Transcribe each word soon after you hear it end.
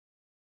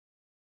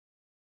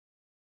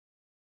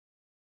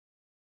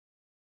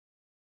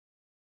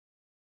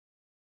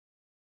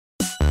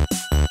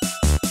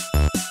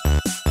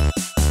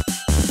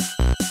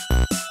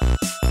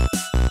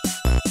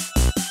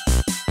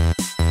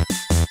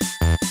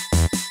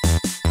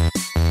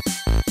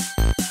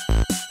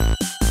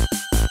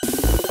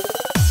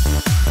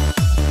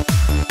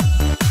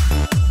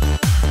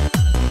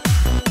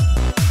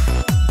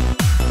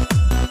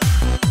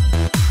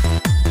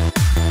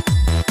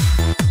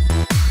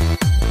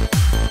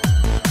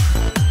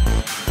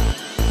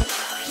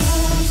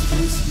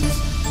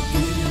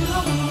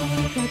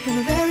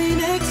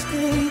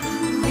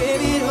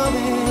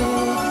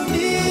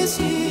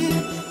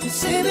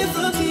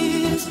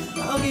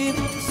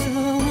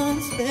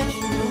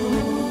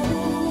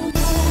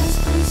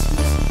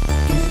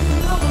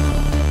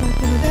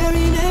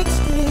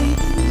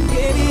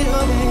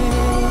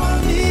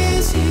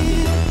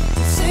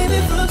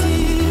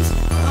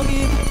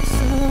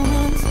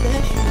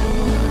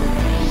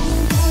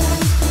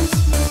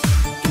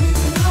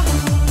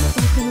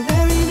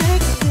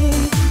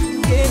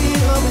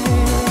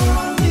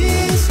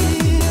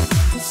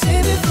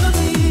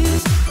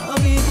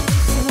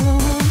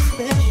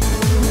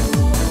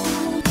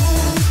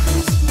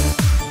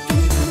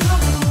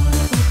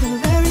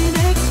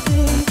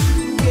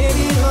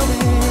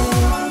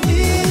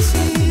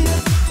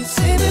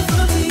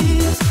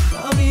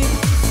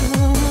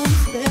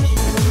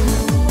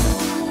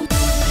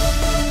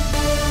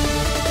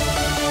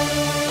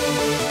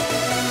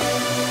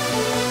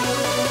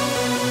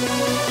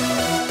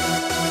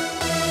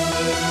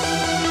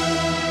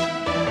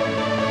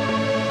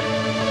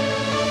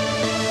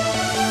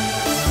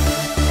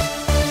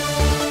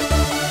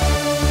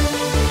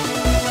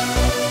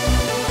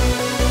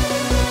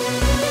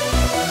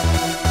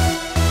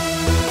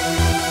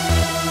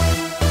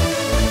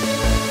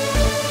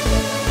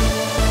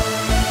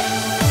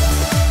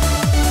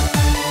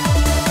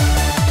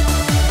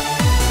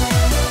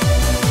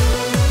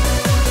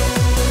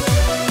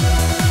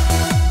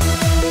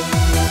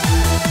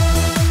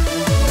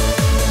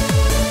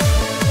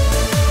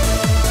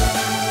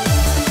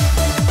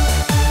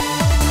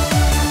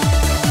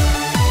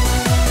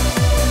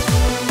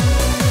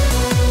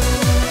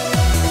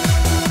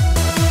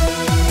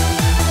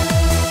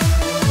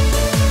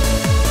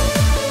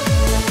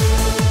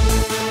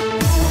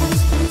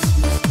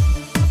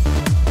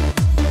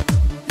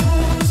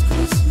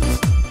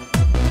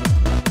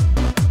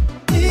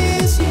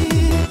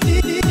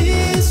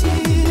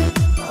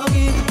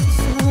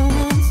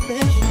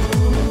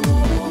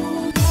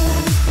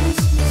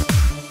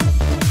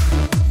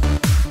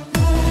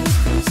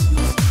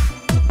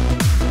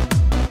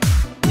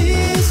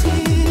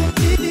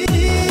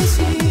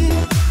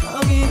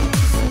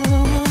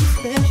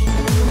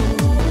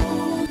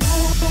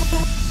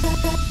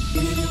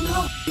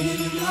Save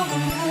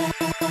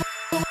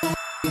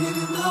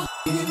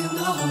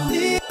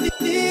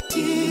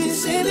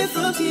it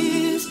from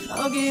tears,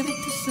 I'll give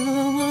it to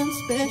someone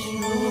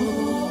special.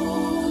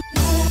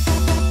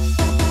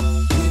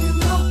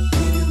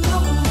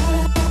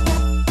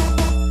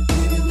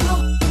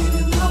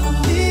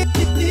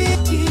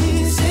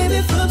 Save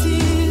it from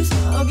tears,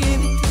 I'll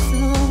give it to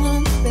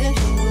someone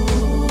special.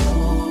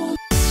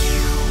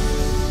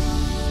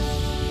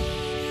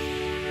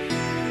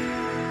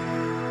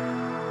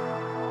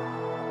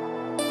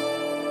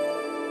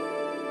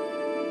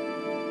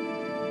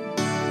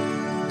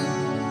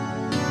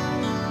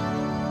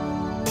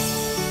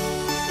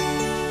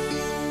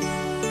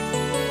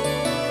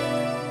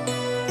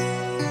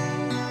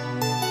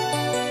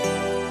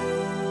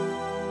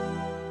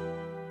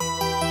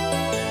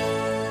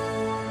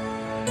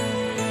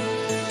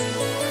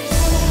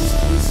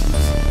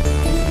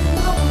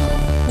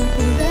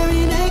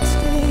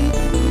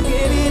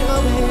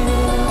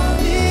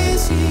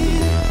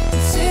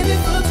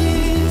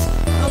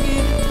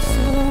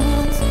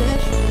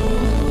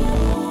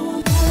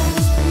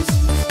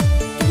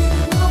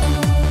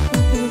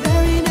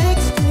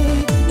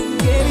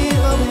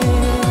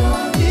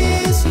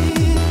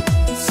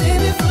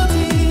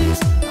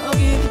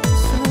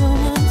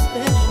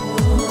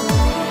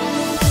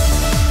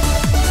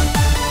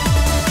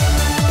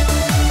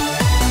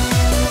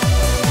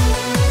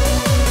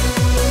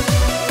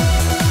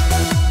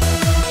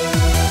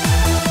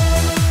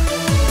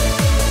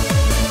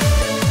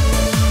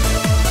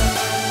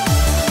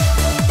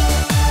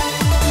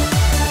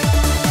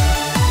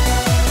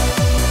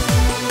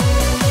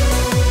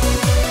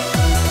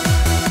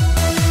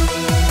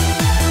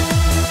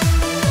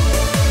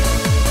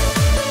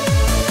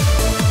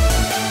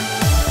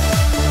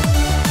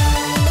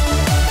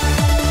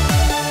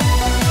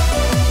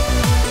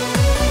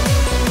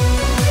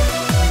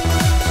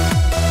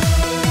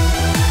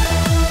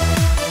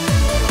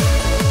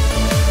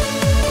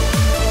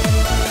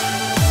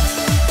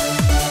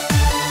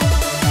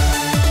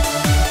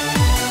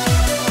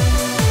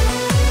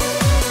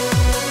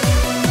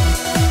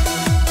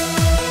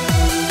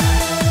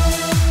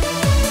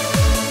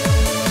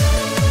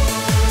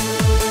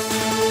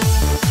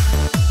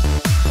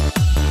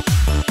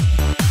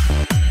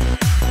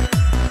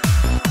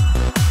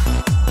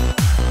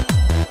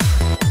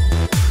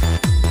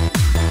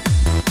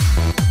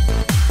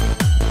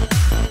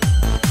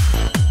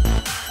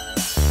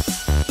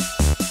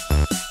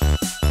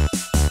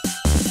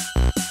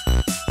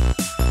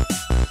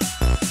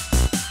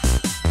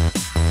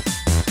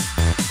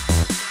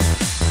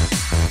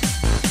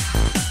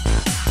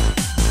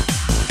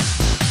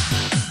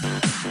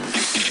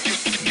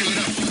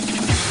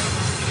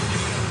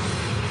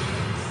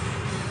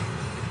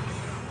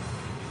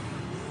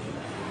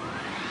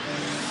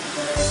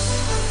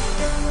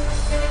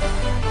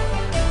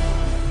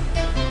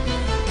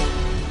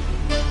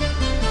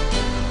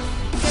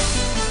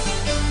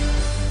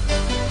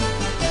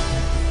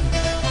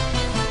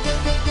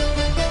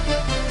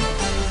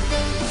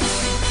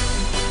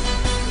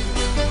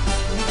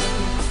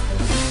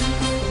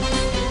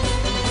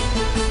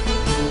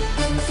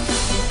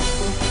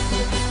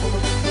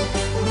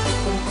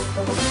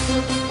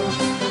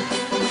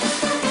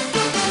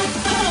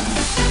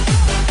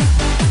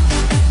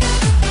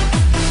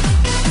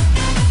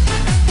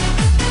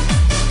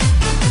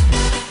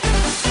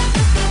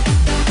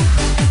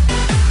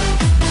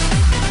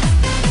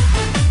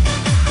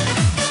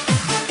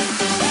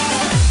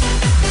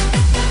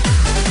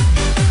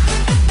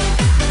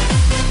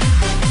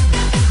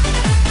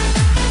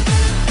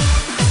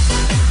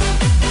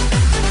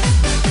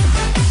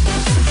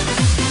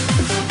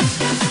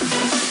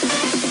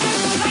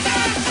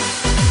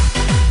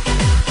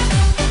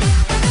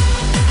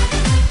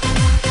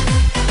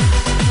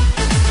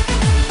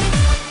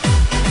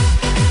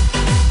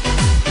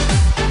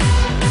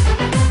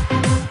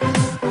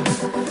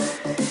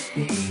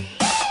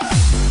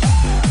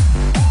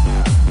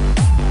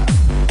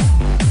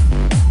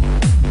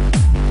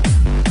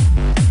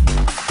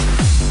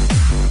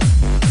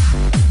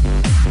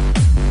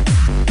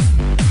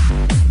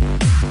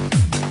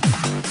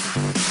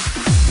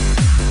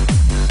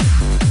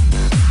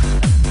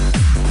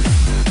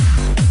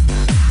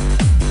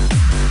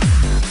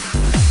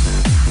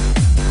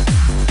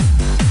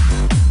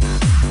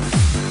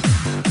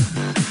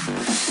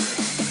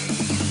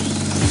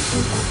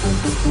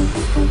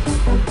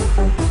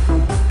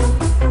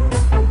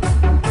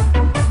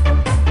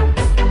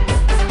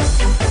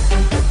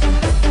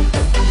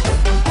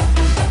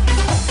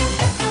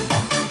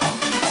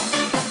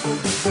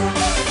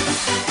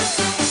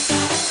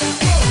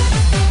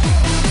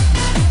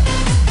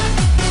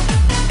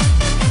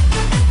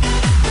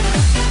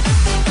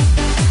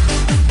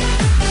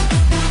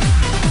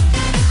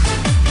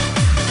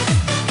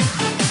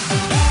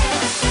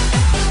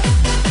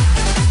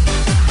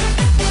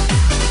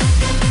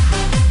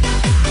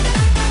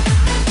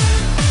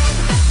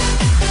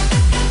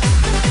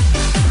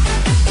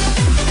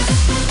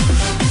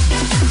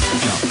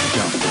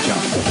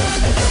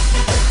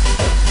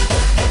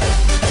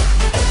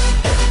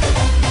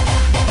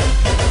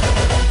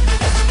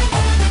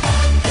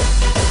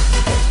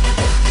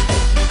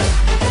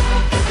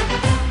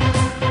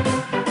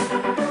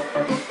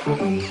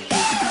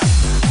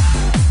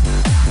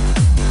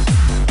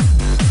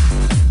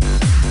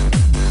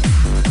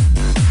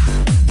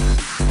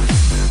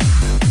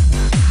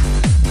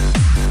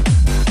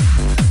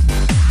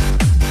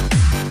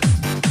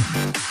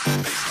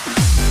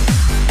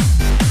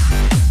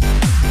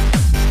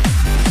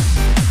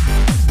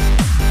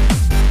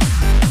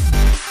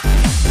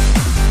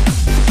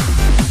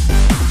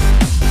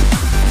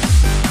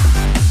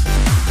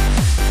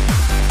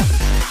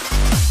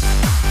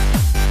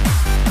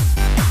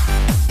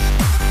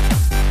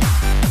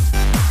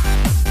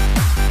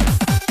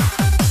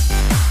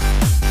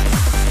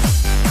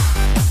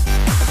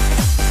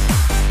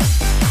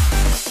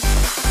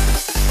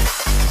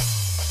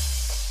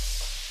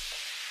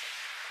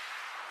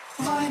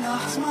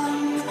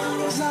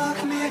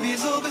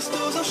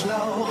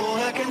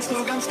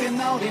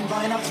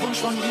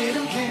 von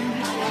jedem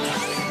Kind,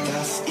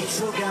 dass ich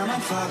so gern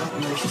ein Fahrrad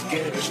möchte.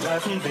 Gelbe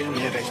Streifen will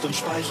mir recht und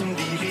Speichen,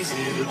 die wie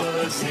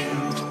Silber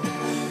sind.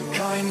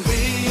 Kein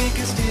Weg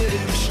ist dir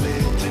im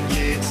Schlitten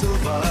je zu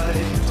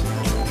weit.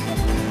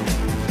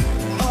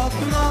 Ob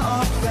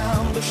nah, ob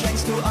fern,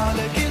 beschenkst du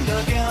alle Kinder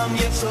gern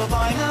jetzt zur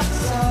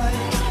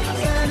Weihnachtszeit.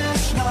 Wenn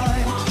es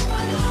schneit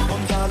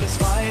und alles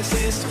weiß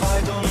ist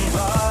weit und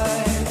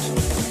weit.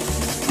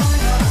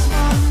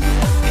 Weihnachtsmann,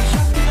 ich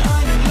hab dir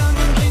einen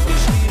langen Brief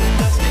geschrieben,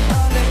 dass dich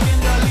alle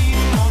Kinder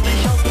lieben und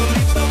ich hoffe, du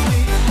liebst auch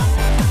mich.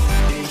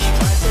 Ich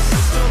weiß, es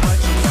ist so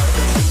weit schon weit,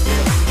 dass in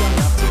der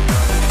Winternacht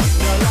sogar die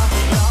Kinder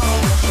lachen,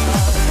 lauter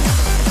schreit.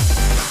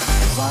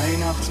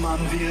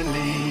 Weihnachtsmann, wir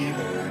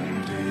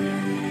lieben dich.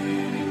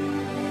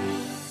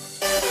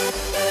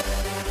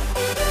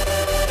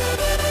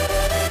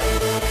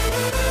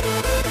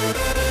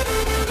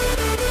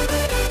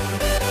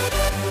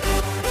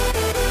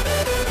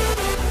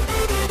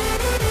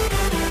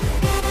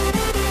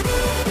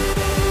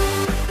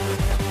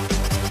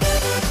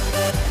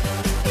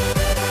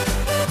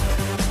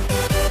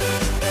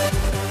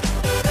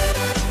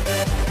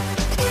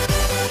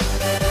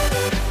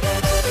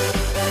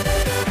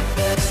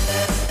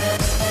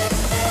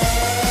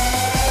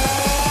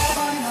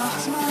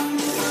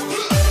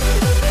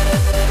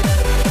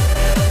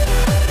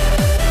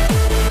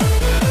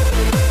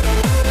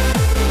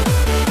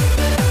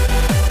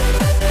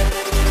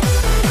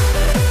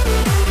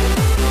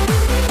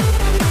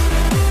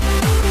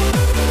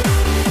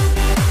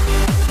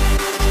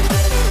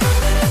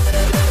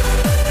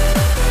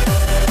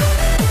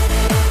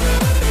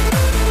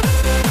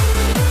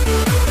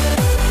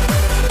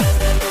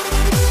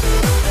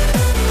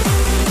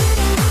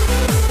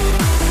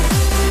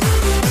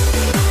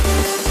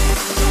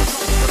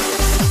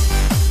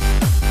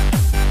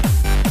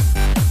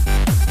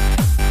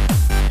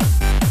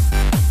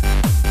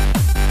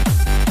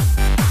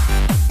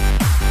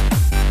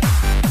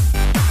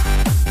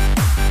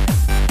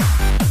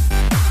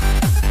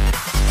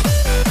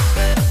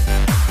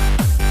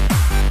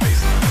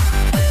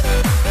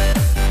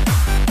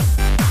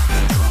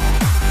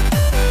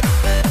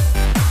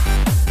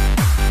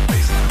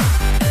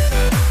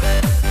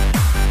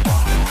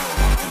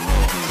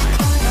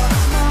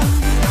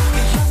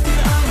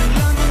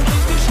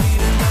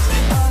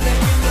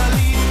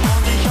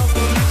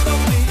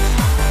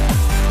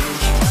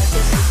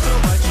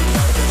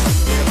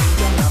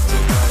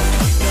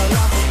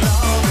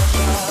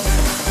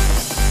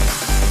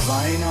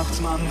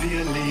 Weihnachtsmann,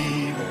 wir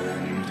lieben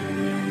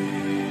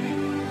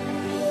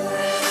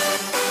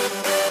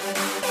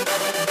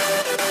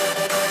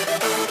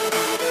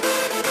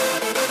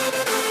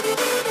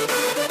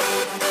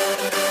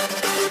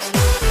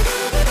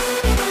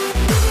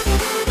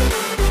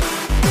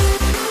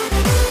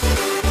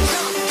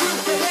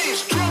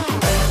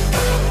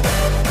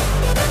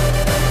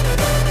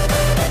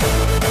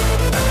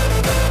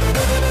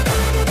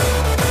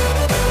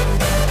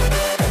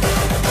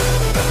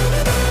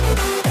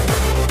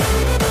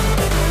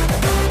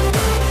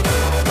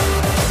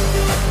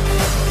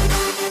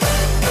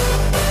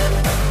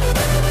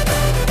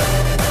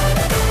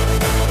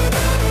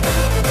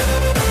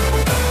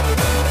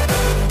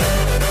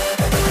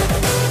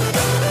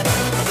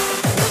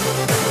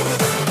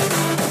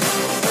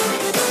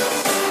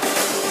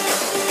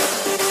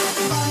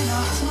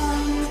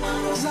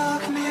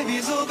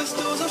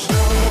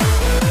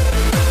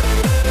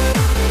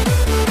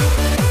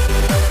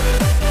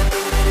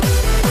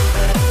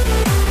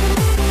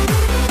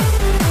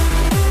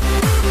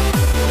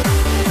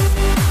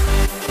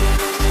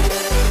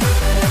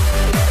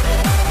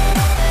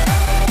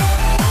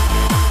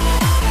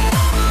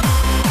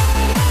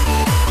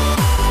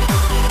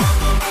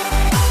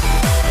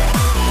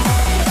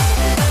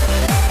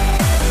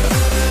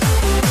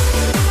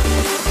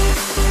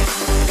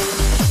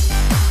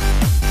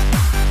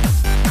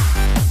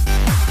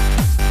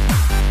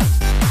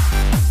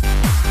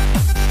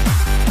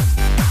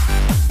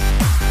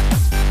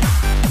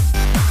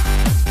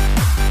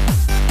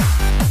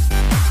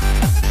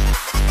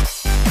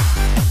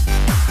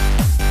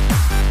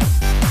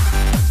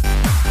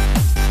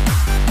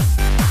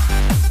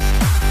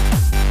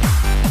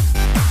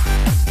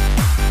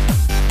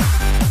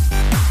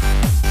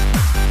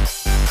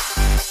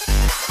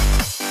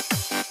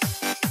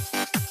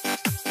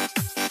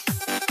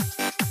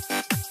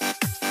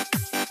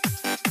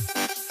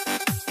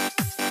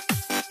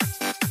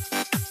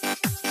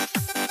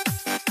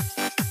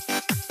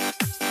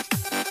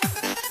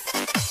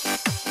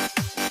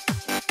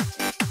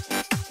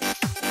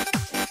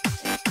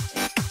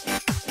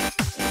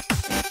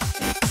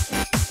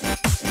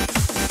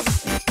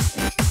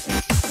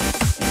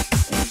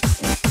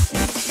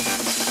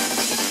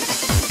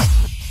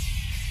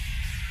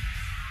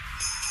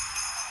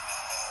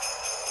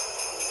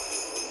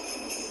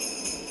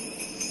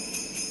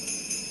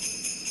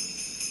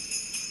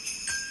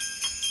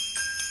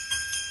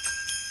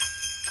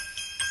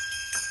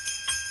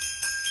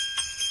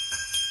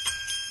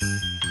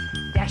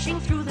Dashing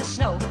through the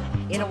snow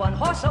in a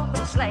one-horse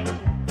open sleigh.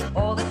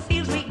 O'er the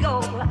fields we go,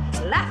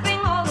 laughing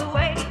all the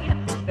way.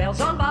 Bells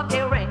on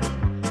bobtail ring,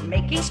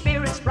 making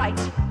spirits bright.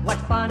 What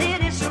fun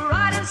it is to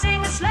ride and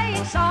sing a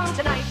sleighing song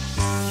tonight.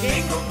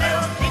 Jingle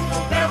bells,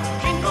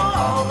 jingle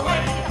all the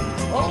way.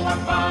 Oh, what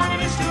fun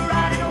it is to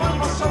ride in a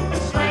one-horse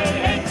open sleigh.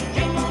 Hey,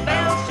 jingle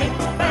bells,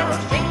 jingle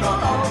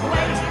all the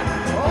way.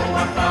 Oh,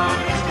 what fun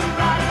it is to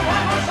ride in a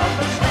one-horse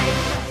open sleigh.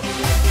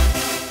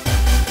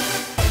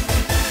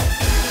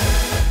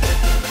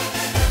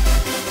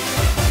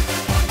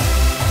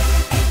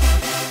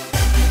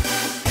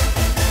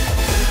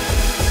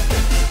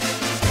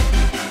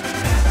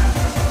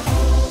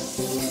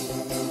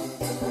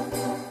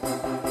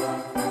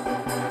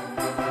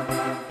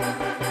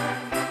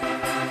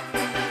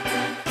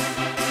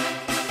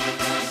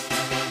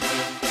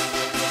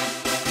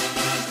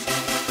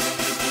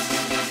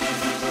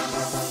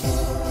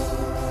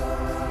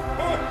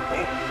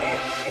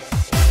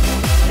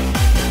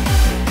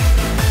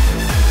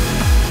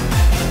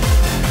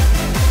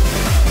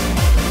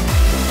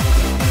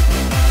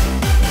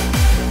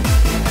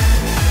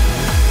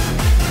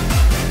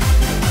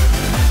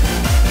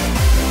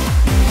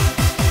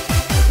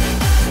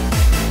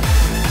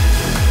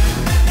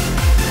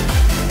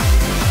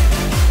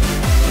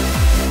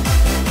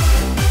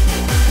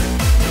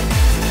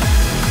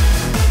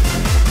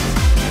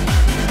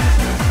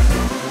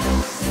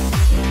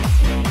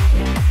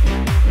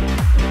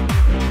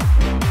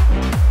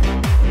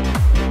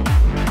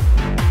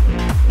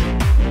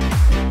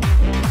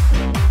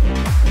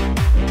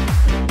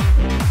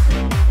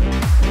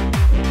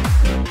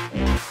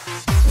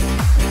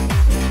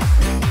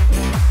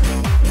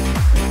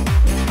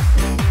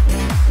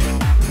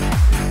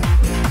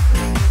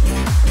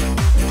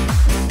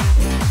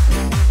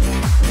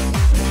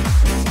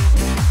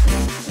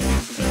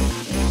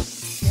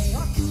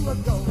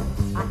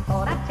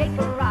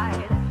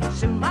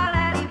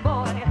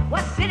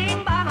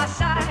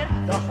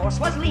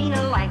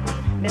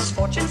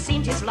 Misfortune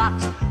seemed his lot.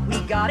 We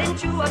got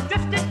into a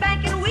drifted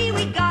bank and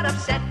we got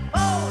upset.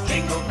 Oh,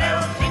 jingle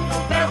bells,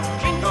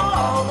 jingle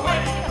all the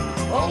way.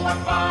 Oh, what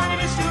fun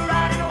it is to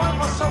ride in a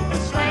one-horse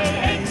open sleigh.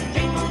 Hey,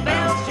 jingle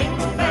bells,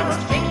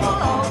 jingle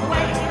all the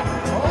way.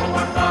 Oh,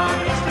 what fun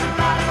it is to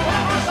ride in a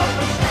one-horse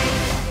open sleigh.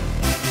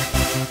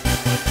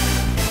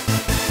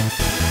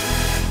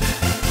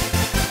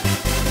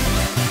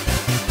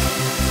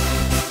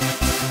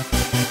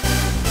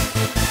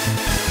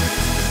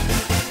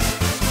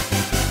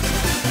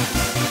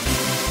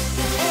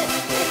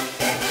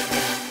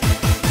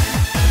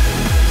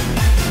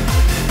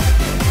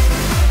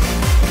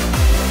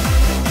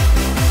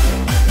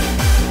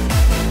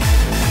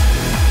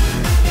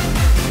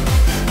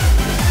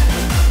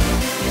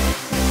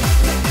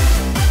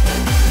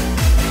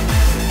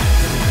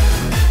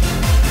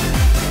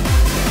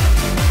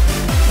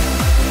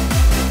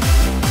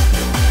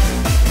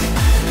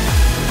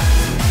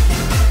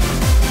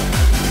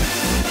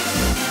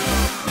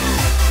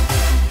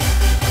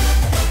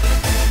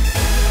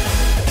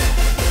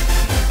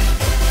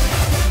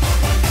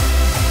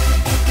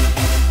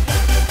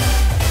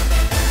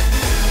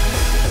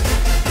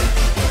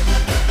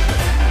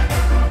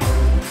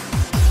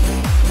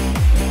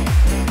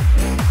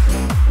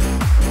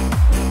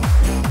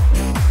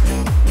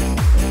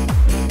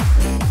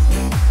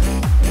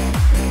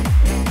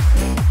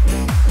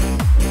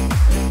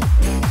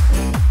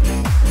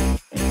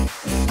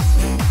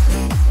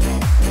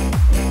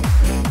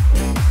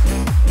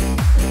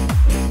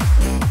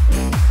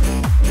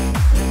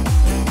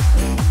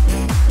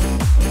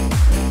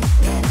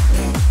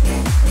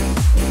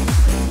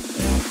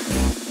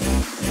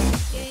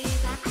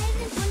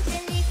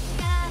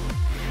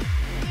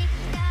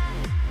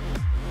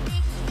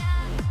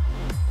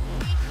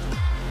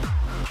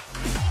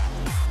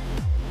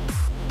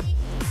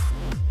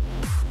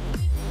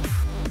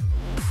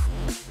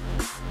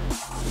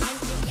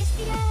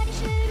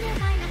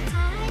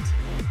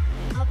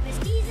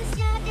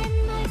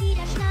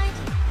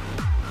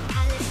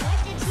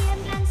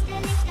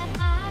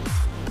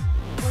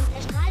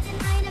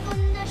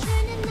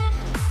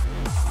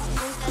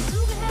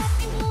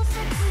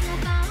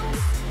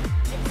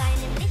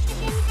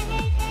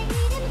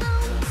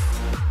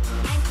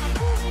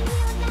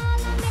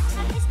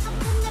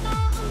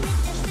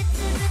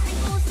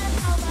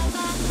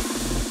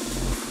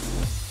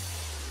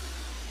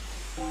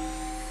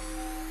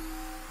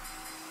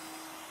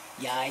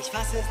 Ja, ich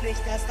fass es nicht,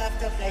 das darf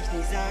doch recht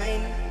nicht sein.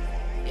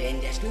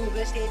 In der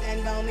Stube steht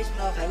ein Baum, ich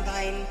brauch ein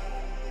Bein.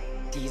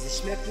 Dieses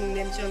Schmücken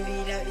nimmt schon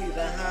wieder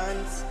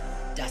überhand.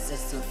 Das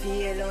ist zu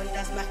viel und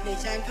das macht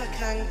mich einfach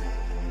krank.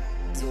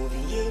 So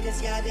wie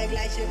jedes Jahr der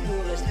gleiche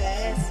pure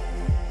Stress.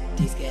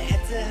 Dies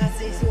Gehetze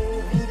hasse ich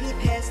so wie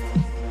die Pest.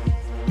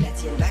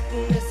 Plätzchen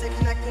backen, Nüsse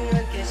knacken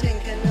und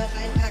Geschenke noch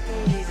einpacken.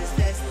 Dieses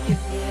Fest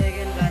gibt mir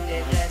irgendwann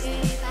den Rest.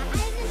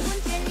 Überall sind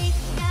bunte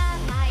Lichter,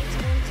 weit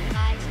und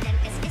breit, denn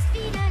es ist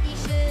wieder die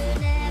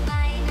schöne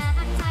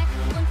Weihnachtszeit.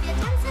 Und wir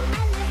tanzen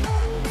alle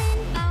um den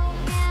Baum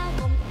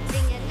herum,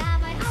 singen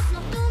dabei auch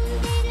noch dumm,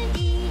 wedel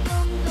die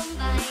dumm,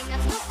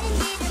 Weihnachtsluft in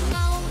jedem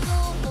Raum, so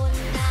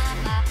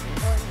wunderbar.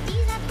 Und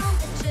dieser Traum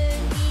ist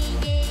schön wie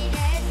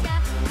jedes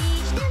Jahr, die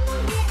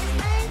Stimmung hier ist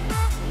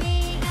einfach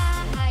mega.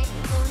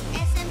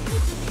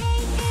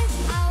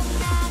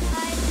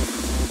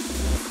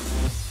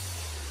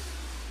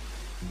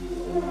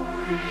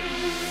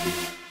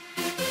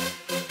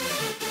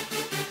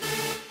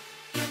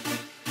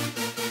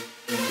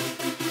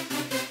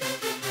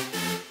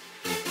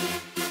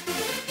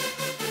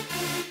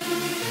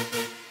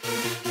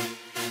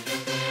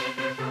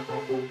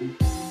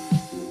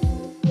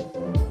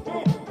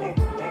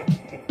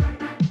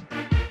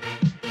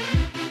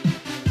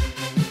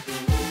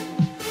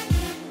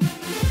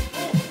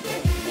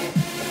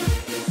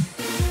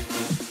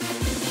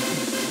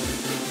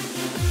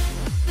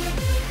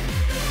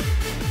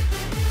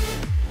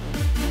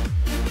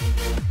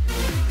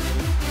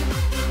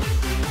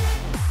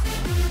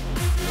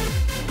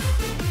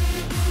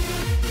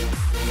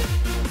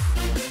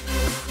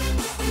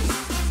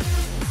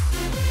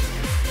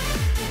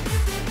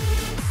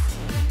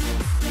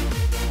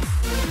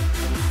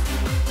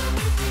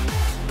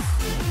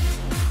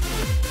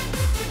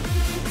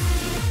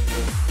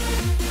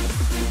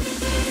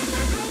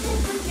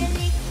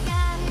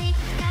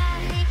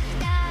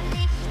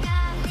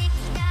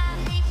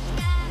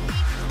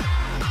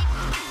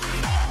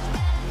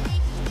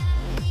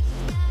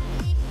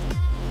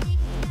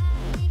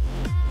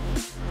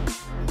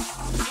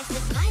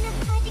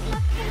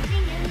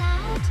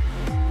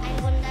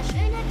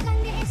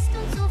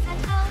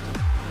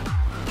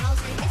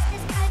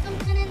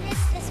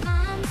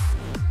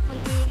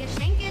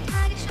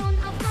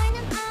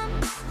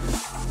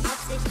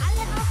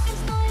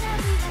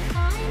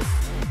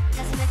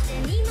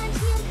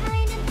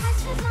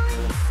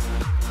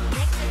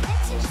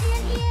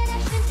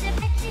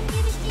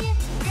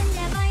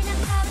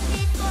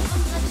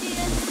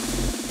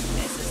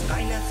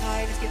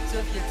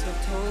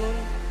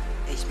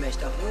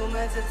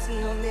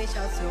 sitzen, um mich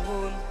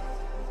auszuruhen.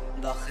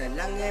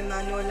 Wochenlang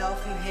immer nur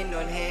laufen hin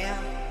und her.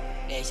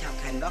 Ich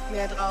hab keinen Bock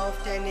mehr drauf,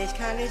 denn ich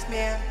kann nicht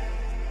mehr.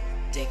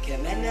 Dicke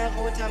Männer,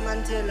 roter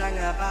Mantel,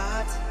 langer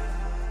Bart.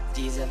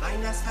 Diese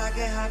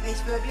Weihnachtstage hab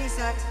ich wirklich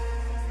satt.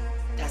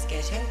 Das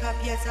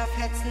Geschenkpapier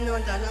zerfetzen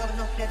und dann auch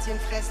noch Plätzchen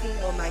fressen.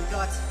 Oh mein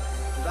Gott,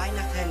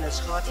 Weihnachten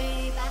ist Schrott.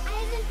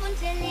 Überall sind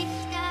bunte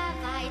Lichter,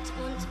 weit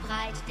und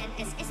breit, denn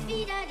es ist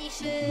wieder die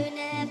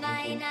schöne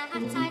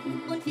Weihnachtszeit.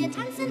 Und wir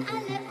tanzen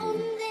alle um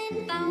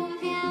den Baum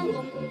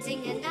herum,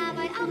 singen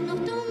dabei auch noch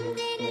dumm,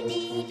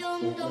 die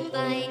dumm, dumm.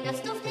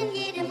 Weihnachtsduft in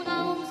jedem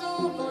Raum,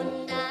 so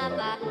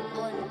wunderbar.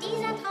 Und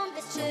dieser Traum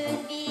ist schön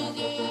wie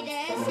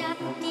jedes Jahr.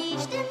 Die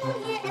Stimmung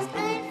hier ist